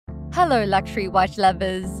Hello luxury watch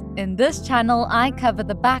lovers! In this channel, I cover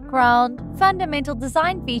the background, fundamental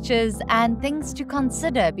design features, and things to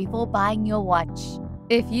consider before buying your watch.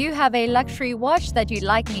 If you have a luxury watch that you'd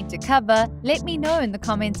like me to cover, let me know in the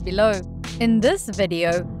comments below. In this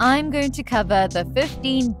video, I'm going to cover the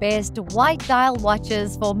 15 best white dial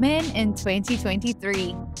watches for men in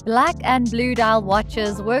 2023. Black and blue dial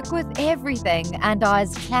watches work with everything and are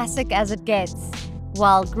as classic as it gets,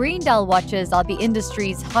 while green dial watches are the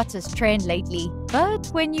industry's hottest trend lately. But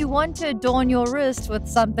when you want to adorn your wrist with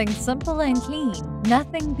something simple and clean,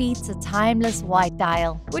 nothing beats a timeless white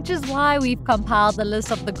dial, which is why we've compiled the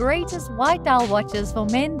list of the greatest white dial watches for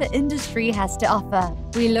men the industry has to offer.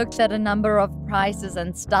 We looked at a number of prices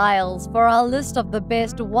and styles for our list of the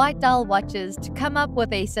best white dial watches to come up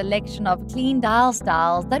with a selection of clean dial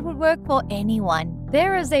styles that would work for anyone.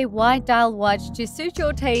 There is a white dial watch to suit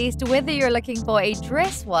your taste, whether you're looking for a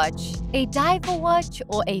dress watch, a diver watch,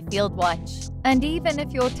 or a field watch. And even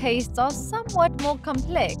if your tastes are somewhat more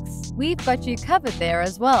complex, we've got you covered there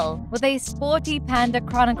as well, with a sporty panda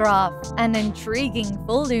chronograph, an intriguing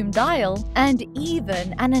full-lume dial, and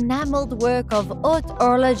even an enameled work of haute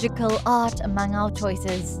horological art among our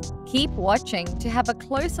choices. Keep watching to have a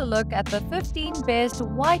closer look at the 15 best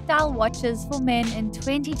white dial watches for men in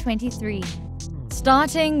 2023.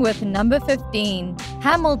 Starting with number 15,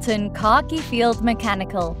 Hamilton Khaki Field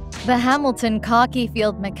Mechanical. The Hamilton Khaki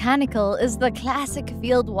Field Mechanical is the classic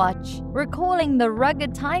field watch, recalling the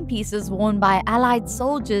rugged timepieces worn by Allied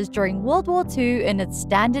soldiers during World War II in its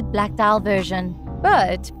standard black dial version.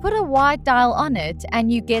 But put a white dial on it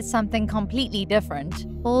and you get something completely different.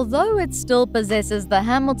 Although it still possesses the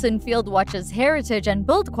Hamilton field watch's heritage and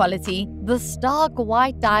build quality, the stark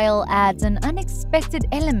white dial adds an unexpected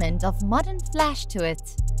element of modern flash to it.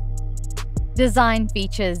 Design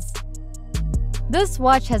features. This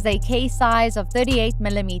watch has a case size of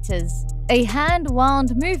 38mm, a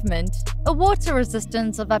hand-wound movement, a water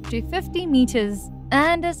resistance of up to 50 meters,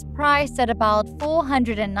 and is priced at about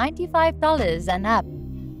 $495 and up.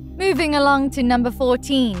 Moving along to number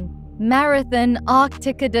 14, Marathon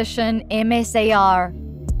Arctic Edition Msar.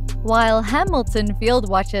 While Hamilton field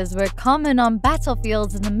watches were common on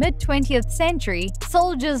battlefields in the mid-20th century,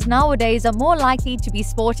 soldiers nowadays are more likely to be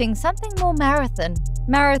sporting something more marathon.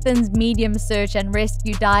 Marathon's medium search and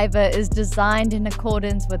rescue diver is designed in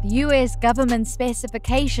accordance with US government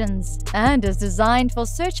specifications and is designed for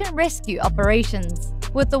search and rescue operations,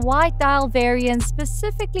 with the white dial variant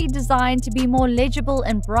specifically designed to be more legible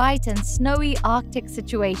in bright and snowy Arctic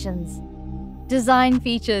situations. Design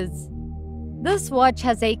features. This watch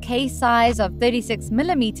has a case size of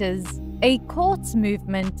 36mm, a quartz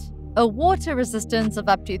movement, a water resistance of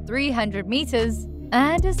up to 300 meters,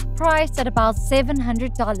 and is priced at about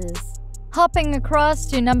 $700. Hopping across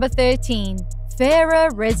to number 13,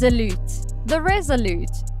 Terra Resolute. The Resolute,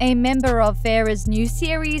 a member of Terra's new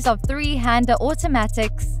series of three-hander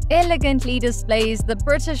automatics, elegantly displays the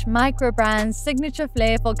British microbrand's signature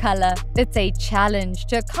flair for color. It's a challenge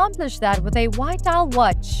to accomplish that with a white dial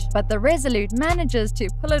watch, but the Resolute manages to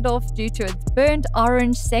pull it off due to its burnt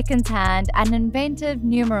orange second hand and inventive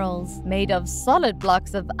numerals made of solid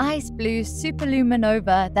blocks of ice blue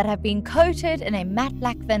superluminova that have been coated in a matte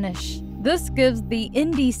black finish. This gives the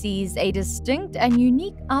indices a distinct and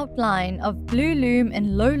unique outline of blue lume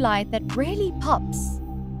in low light that really pops.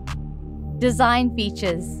 Design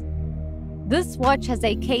features. This watch has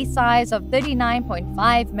a case size of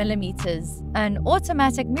 39.5mm, an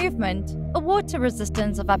automatic movement, a water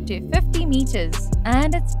resistance of up to 50 meters,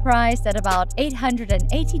 and it's priced at about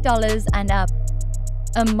 $880 and up.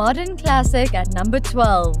 A modern classic at number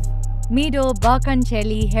 12, Mido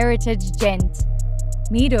Barconcelli Heritage Gent.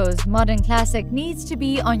 Mido's modern classic needs to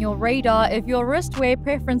be on your radar if your wristwear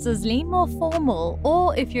preferences lean more formal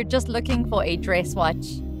or if you're just looking for a dress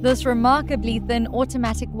watch. This remarkably thin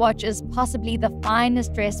automatic watch is possibly the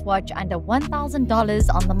finest dress watch under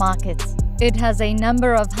 $1,000 on the market. It has a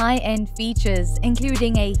number of high-end features,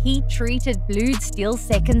 including a heat-treated blued steel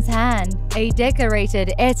seconds hand, a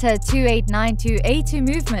decorated ETA 2892A2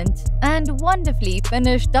 movement, and wonderfully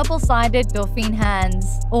finished double-sided Dauphine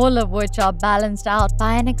hands, all of which are balanced out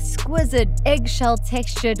by an exquisite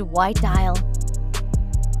eggshell-textured white dial.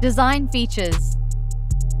 Design features.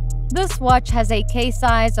 This watch has a case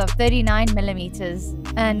size of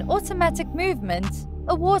 39mm, an automatic movement,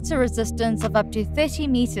 a water resistance of up to 30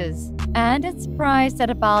 meters, and it's priced at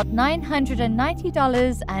about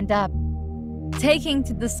 $990 and up. Taking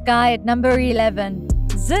to the sky at number 11,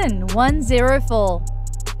 Sinn 104.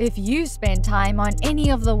 If you spend time on any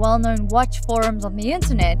of the well-known watch forums on the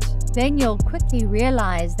internet, then you'll quickly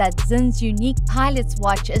realize that Sinn's unique Pilot's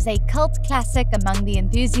watch is a cult classic among the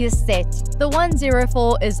enthusiast set. The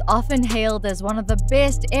 104 is often hailed as one of the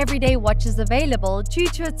best everyday watches available due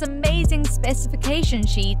to its amazing specification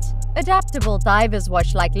sheet, adaptable diver's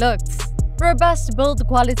watch-like looks, robust build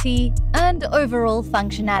quality, and overall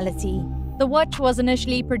functionality. The watch was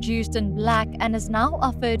initially produced in black and is now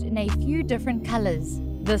offered in a few different colors.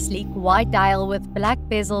 The sleek white dial with black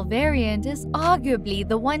bezel variant is arguably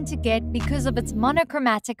the one to get because of its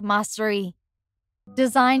monochromatic mastery.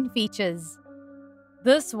 Design features.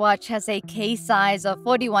 This watch has a case size of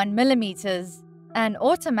 41mm, an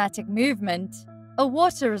automatic movement, a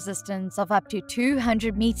water resistance of up to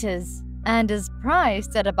 200 meters, and is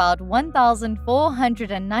priced at about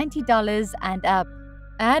 $1,490 and up.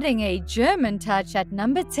 Adding a German touch at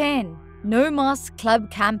number 10, Nomos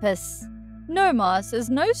Club Campus. Nomos is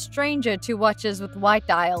no stranger to watches with white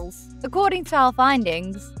dials. According to our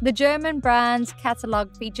findings, the German brand's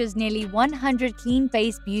catalog features nearly 100 clean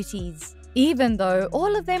face beauties. Even though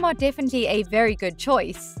all of them are definitely a very good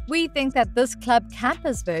choice, we think that this Club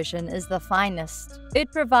Campus version is the finest.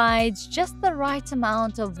 It provides just the right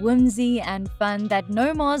amount of whimsy and fun that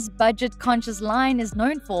Nomos' budget-conscious line is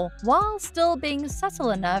known for, while still being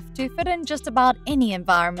subtle enough to fit in just about any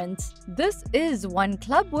environment. This is one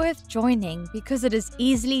club worth joining because it is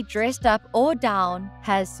easily dressed up or down,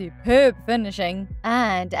 has superb finishing,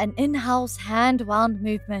 and an in-house hand-wound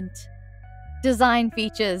movement. Design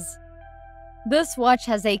features. This watch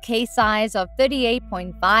has a case size of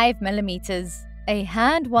 38.5mm, a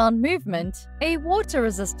hand-wound movement, a water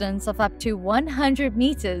resistance of up to 100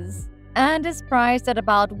 meters, and is priced at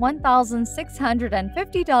about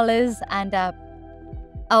 $1,650 and up.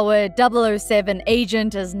 Our 007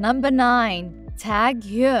 agent is number 9, Tag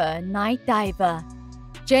Heuer Night Diver.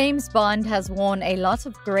 James Bond has worn a lot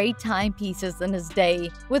of great timepieces in his day,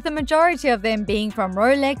 with the majority of them being from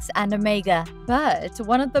Rolex and Omega. But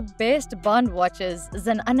one of the best Bond watches is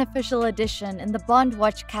an unofficial edition in the Bond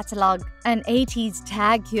watch catalog, an 80s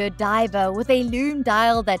Tag Heuer diver with a lume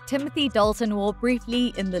dial that Timothy Dalton wore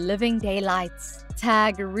briefly in the living daylights.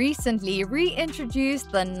 Tag recently reintroduced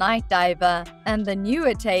the Night Diver, and the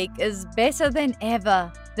newer take is better than ever.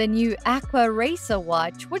 The new Aqua Racer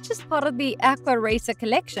watch, which is part of the Aqua Racer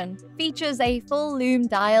collection, features a full lume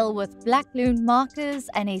dial with black lume markers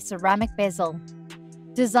and a ceramic bezel.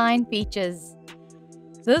 Design features.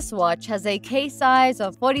 This watch has a case size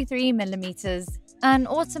of 43mm, an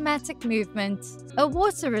automatic movement, a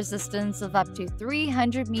water resistance of up to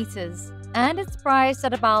 300 meters, and it's priced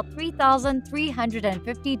at about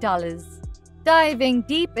 $3,350. Diving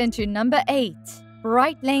deep into number 8,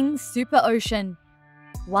 Breitling Superocean.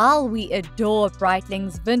 While we adore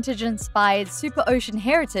Breitling's vintage-inspired Superocean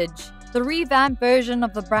heritage, the revamped version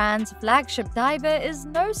of the brand's flagship diver is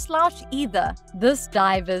no slouch either. This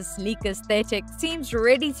diver's sleek aesthetic seems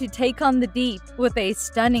ready to take on the deep, with a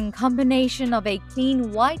stunning combination of a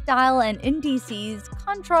clean white dial and indices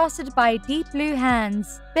contrasted by deep blue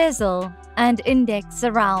hands, bezel, and index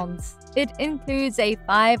surrounds. It includes a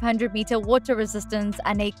 500-meter water resistance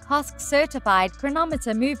and a COSC-certified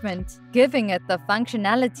chronometer movement, giving it the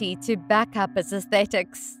functionality to back up its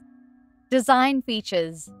aesthetics. Design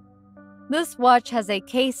features. This watch has a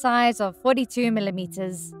case size of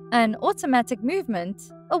 42mm, an automatic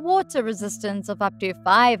movement, a water resistance of up to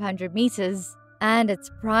 500 meters, and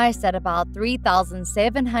it's priced at about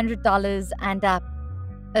 $3,700 and up.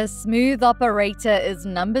 A smooth operator is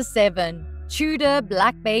number 7. Tudor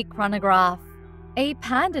Black Bay Chronograph. A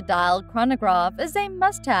panda dial chronograph is a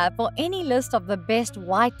must-have for any list of the best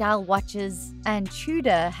white dial watches, and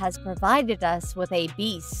Tudor has provided us with a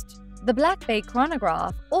beast. The Black Bay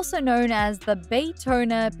Chronograph, also known as the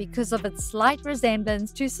Baytoner because of its slight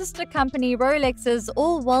resemblance to sister company Rolex's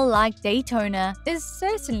all-well-liked Daytona, is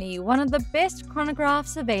certainly one of the best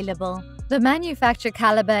chronographs available. The manufacturer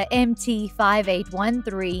caliber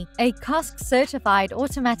MT5813, a COSC-certified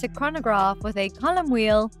automatic chronograph with a column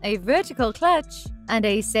wheel, a vertical clutch, and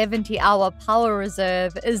a 70-hour power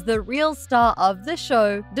reserve, is the real star of the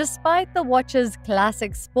show, despite the watch's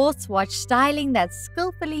classic sports watch styling that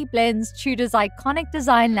skillfully blends Tudor's iconic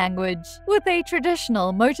design language with a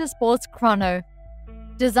traditional motorsports chrono.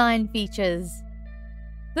 Design features.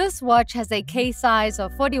 This watch has a case size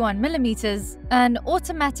of 41mm, an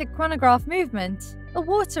automatic chronograph movement, a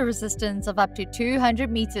water resistance of up to 200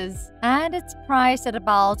 meters, and it's priced at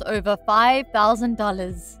about over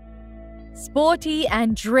 $5,000. Sporty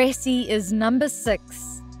and dressy is number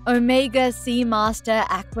 6, Omega Seamaster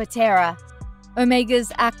Aqua Terra.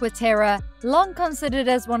 Omega's Aqua Terra, long considered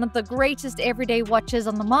as one of the greatest everyday watches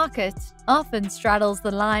on the market, often straddles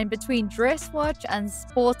the line between dress watch and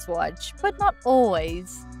sports watch, but not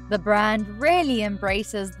always. The brand rarely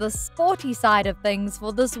embraces the sporty side of things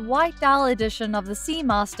for this white dial edition of the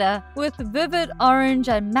Seamaster with vivid orange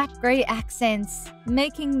and matte grey accents,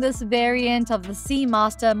 making this variant of the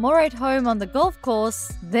Seamaster more at home on the golf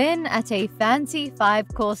course than at a fancy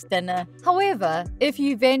 5-course dinner. However, if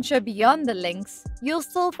you venture beyond the links, you'll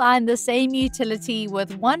still find the same utility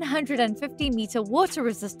with 150-meter water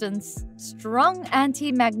resistance, strong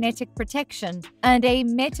anti-magnetic protection, and a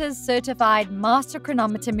Metas-certified master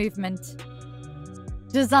chronometer movement.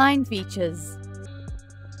 Design features.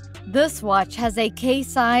 This watch has a case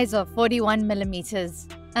size of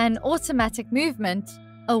 41mm, an automatic movement,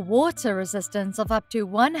 a water resistance of up to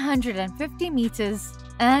 150 meters,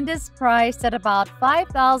 and is priced at about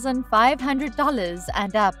 $5,500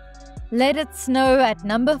 and up. Let it snow at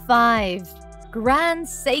number 5. Grand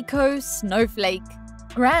Seiko Snowflake.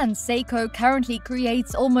 Grand Seiko currently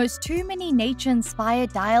creates almost too many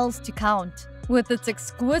nature-inspired dials to count. With its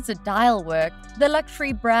exquisite dial work, the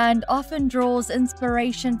luxury brand often draws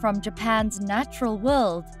inspiration from Japan's natural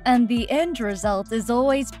world, and the end result is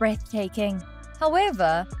always breathtaking.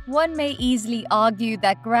 However, one may easily argue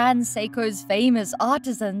that Grand Seiko's famous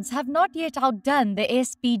artisans have not yet outdone the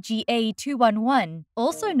SBGA 211,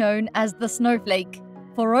 also known as the Snowflake.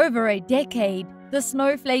 For over a decade, the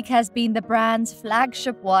Snowflake has been the brand's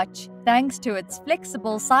flagship watch, thanks to its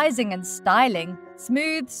flexible sizing and styling,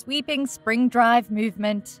 smooth sweeping spring drive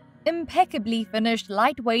movement, impeccably finished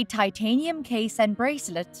lightweight titanium case and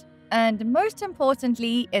bracelet, and most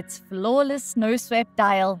importantly, its flawless snow-swept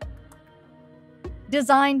dial.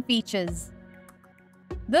 Design features.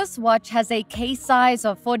 This watch has a case size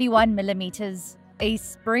of 41mm, a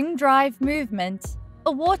spring drive movement,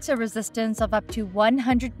 a water resistance of up to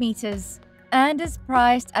 100 meters, and is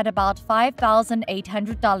priced at about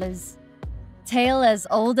 $5,800. Tale as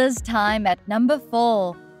old as time at number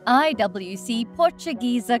 4, Iwc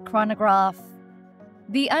Portugieser Chronograph.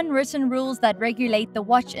 The unwritten rules that regulate the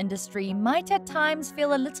watch industry might at times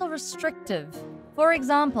feel a little restrictive. For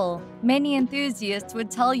example, many enthusiasts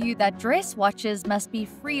would tell you that dress watches must be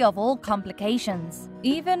free of all complications.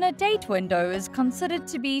 Even a date window is considered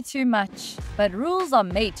to be too much. But rules are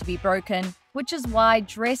made to be broken, which is why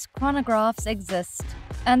dress chronographs exist.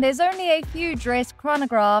 And there's only a few dress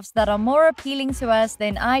chronographs that are more appealing to us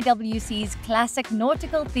than IWC's classic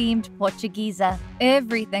nautical-themed Portugieser.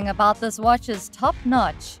 Everything about this watch is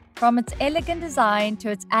top-notch, from its elegant design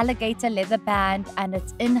to its alligator leather band and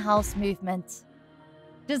its in-house movement.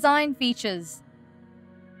 Design features.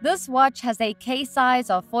 This watch has a case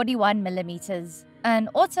size of 41mm, an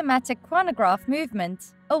automatic chronograph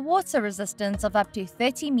movement, a water resistance of up to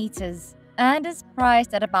 30 meters, and is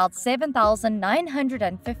priced at about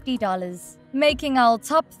 $7,950. Making our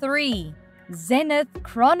top 3. Zenith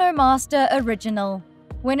Chronomaster Original.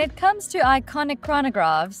 When it comes to iconic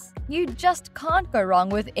chronographs, you just can't go wrong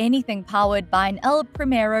with anything powered by an El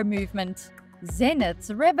Primero movement.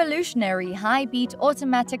 Zenith's revolutionary high-beat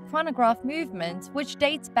automatic chronograph movement, which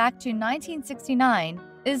dates back to 1969,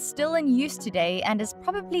 is still in use today and is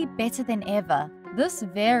probably better than ever. This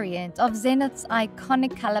variant of Zenith's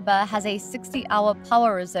iconic caliber has a 60-hour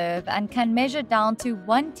power reserve and can measure down to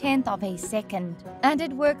 1/10 of a second, and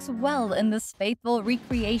it works well in this faithful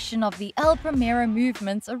recreation of the El Primero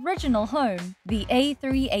movement's original home, the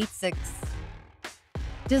A386.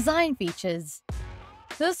 Design features.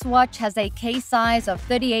 This watch has a case size of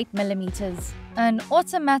 38mm, an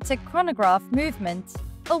automatic chronograph movement,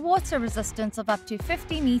 a water resistance of up to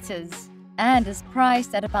 50 meters, and is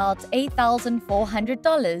priced at about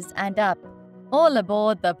 $8,400 and up. All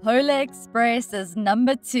aboard the Polar Express is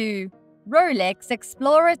number 2, Rolex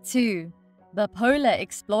Explorer 2. The Polar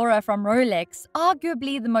Explorer from Rolex,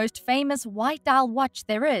 arguably the most famous white dial watch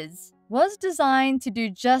there is, was designed to do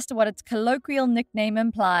just what its colloquial nickname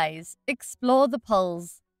implies: explore the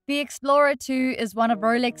poles. The Explorer 2 is one of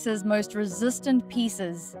Rolex's most resistant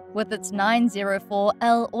pieces, with its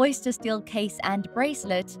 904L oyster steel case and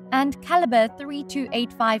bracelet, and caliber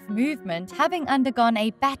 3285 movement having undergone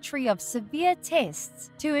a battery of severe tests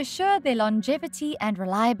to assure their longevity and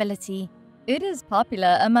reliability. It is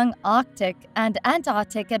popular among Arctic and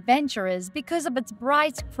Antarctic adventurers because of its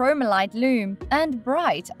bright chromalite lume and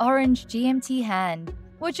bright orange GMT hand,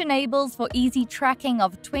 which enables for easy tracking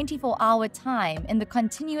of 24-hour time in the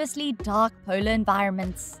continuously dark polar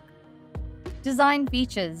environments. Design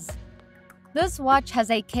features. This watch has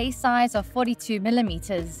a case size of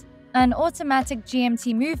 42mm, an automatic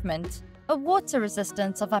GMT movement, a water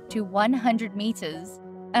resistance of up to 100 meters,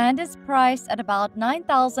 and is priced at about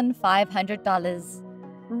 $9,500.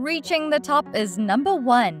 Reaching the top is number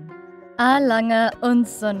 1, A Lange und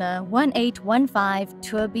Sonne 1815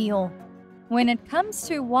 Tourbillon. When it comes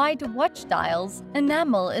to wide watch dials,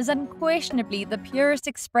 enamel is unquestionably the purest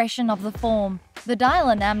expression of the form. The dial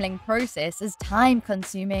enameling process is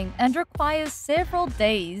time-consuming and requires several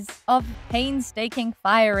days of painstaking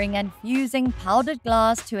firing and fusing powdered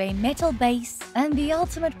glass to a metal base, and the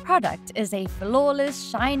ultimate product is a flawless,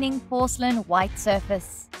 shining porcelain white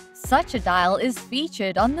surface. Such a dial is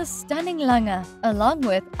featured on the stunning Lange, along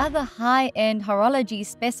with other high-end horology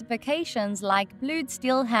specifications like blued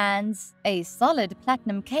steel hands, a solid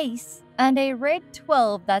platinum case, and a red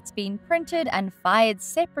 12 that's been printed and fired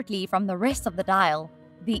separately from the rest of the dial.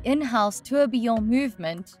 The in-house tourbillon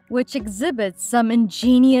movement, which exhibits some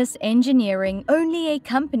ingenious engineering only a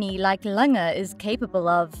company like Lange is capable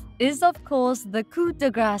of, is of course the coup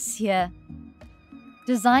de grace here.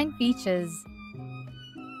 Design features.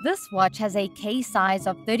 This watch has a case size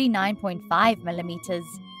of 39.5 millimeters,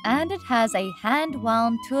 and it has a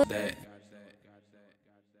hand-wound tour.